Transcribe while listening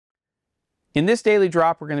In this daily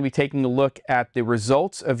drop, we're going to be taking a look at the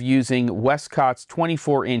results of using Westcott's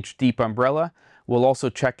 24-inch deep umbrella. We'll also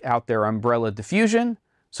check out their umbrella diffusion.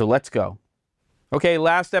 So let's go. Okay,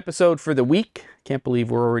 last episode for the week. Can't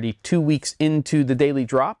believe we're already 2 weeks into the daily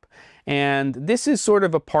drop. And this is sort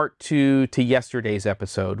of a part 2 to yesterday's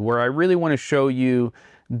episode, where I really want to show you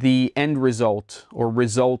the end result or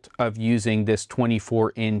result of using this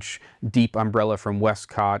 24-inch deep umbrella from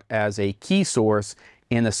Westcott as a key source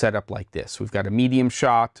in a setup like this. We've got a medium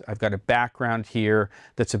shot. I've got a background here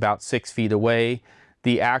that's about 6 feet away.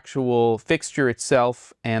 The actual fixture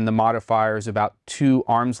itself and the modifier is about 2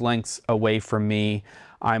 arms lengths away from me.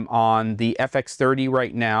 I'm on the FX30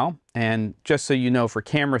 right now, and just so you know, for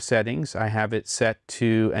camera settings, I have it set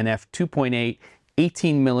to an f2.8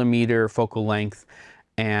 18mm focal length,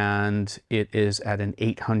 and it is at an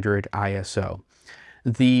 800 ISO.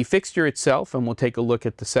 The fixture itself, and we'll take a look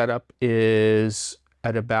at the setup, is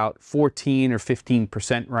at about 14 or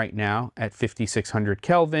 15% right now at 5600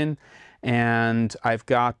 Kelvin. And I've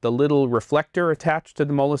got the little reflector attached to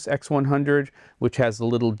the Molus X100, which has a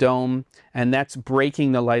little dome, and that's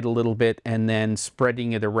breaking the light a little bit and then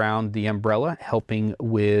spreading it around the umbrella, helping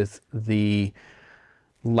with the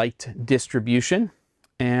light distribution.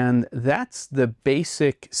 And that's the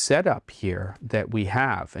basic setup here that we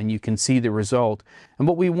have, and you can see the result. And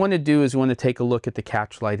what we want to do is we want to take a look at the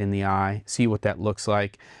catch light in the eye, see what that looks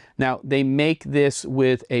like. Now, they make this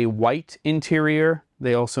with a white interior.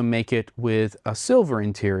 They also make it with a silver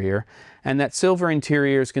interior, and that silver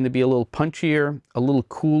interior is going to be a little punchier, a little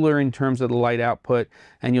cooler in terms of the light output,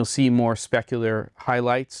 and you'll see more specular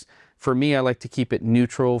highlights. For me, I like to keep it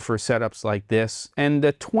neutral for setups like this. And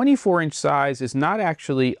the 24-inch size is not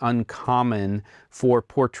actually uncommon for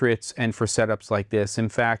portraits and for setups like this. In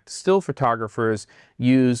fact, still photographers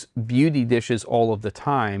use beauty dishes all of the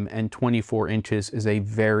time, and 24 inches is a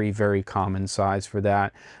very, very common size for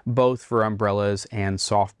that, both for umbrellas and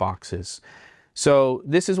softboxes. So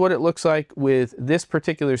this is what it looks like with this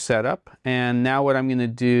particular setup. And now what I'm going to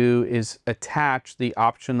do is attach the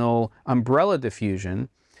optional umbrella diffusion,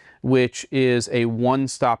 which is a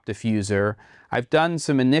one-stop diffuser. I've done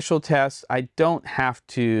some initial tests. I don't have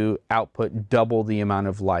to output double the amount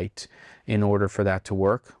of light in order for that to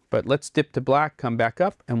work. But let's dip to black, come back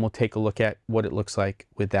up, and we'll take a look at what it looks like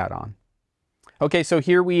with that on. Okay, so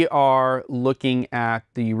here we are looking at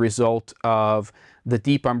the result of the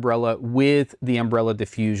deep umbrella with the umbrella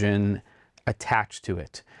diffusion attached to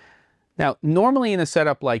it. Now, normally in a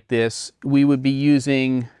setup like this, we would be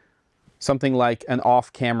using something like an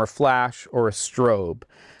off-camera flash or a strobe.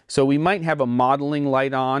 So we might have a modeling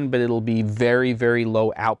light on, but it'll be very, very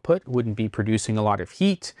low output, wouldn't be producing a lot of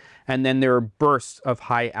heat. And then there are bursts of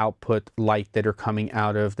high output light that are coming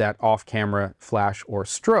out of that off-camera flash or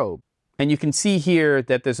strobe. And you can see here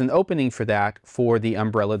that there's an opening for that for the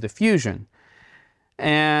umbrella diffusion.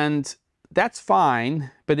 And that's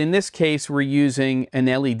fine, but in this case, we're using an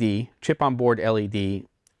LED, chip-on-board LED,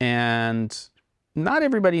 and not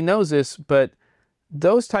everybody knows this, but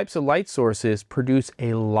those types of light sources produce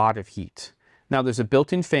a lot of heat. Now, there's a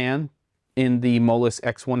built-in fan in the Molus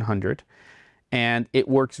X100, and it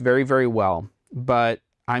works very, very well. But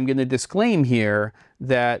I'm going to disclaim here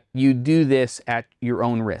that you do this at your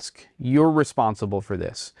own risk. You're responsible for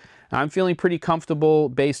this. I'm feeling pretty comfortable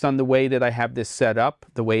based on the way that I have this set up,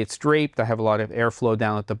 the way it's draped. I have a lot of airflow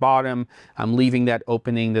down at the bottom. I'm leaving that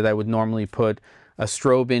opening that I would normally put a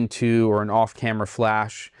strobe into or an off-camera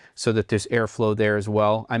flash so that there's airflow there as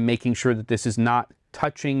well. I'm making sure that this is not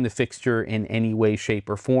touching the fixture in any way, shape,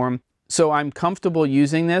 or form. So I'm comfortable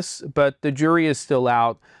using this, but the jury is still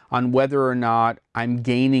out on whether or not I'm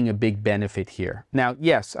gaining a big benefit here. Now,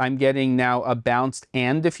 yes, I'm getting now a bounced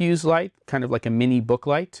and diffused light, kind of like a mini book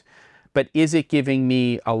light, but is it giving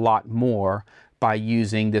me a lot more by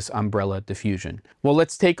using this umbrella diffusion? Well,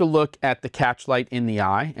 let's take a look at the catch light in the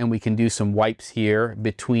eye, and we can do some wipes here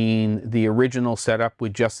between the original setup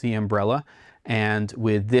with just the umbrella and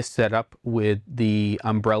with this setup with the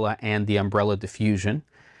umbrella and the umbrella diffusion.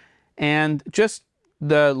 And just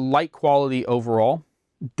the light quality overall,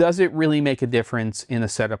 does it really make a difference in a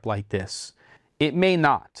setup like this? It may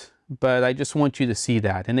not, but I just want you to see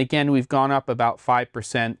that. And again, we've gone up about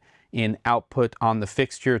 5% in output on the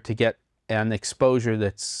fixture to get an exposure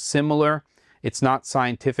that's similar. It's not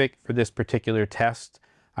scientific for this particular test.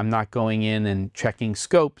 I'm not going in and checking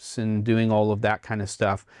scopes and doing all of that kind of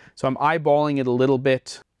stuff. So I'm eyeballing it a little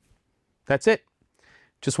bit. That's it.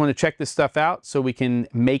 Just want to check this stuff out so we can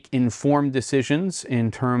make informed decisions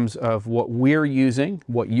in terms of what we're using,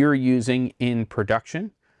 what you're using in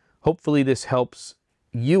production. Hopefully this helps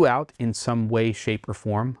you out in some way, shape, or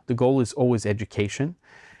form. The goal is always education.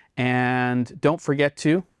 And don't forget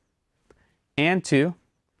to,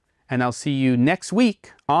 and I'll see you next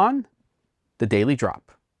week on The Daily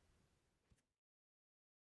Drop.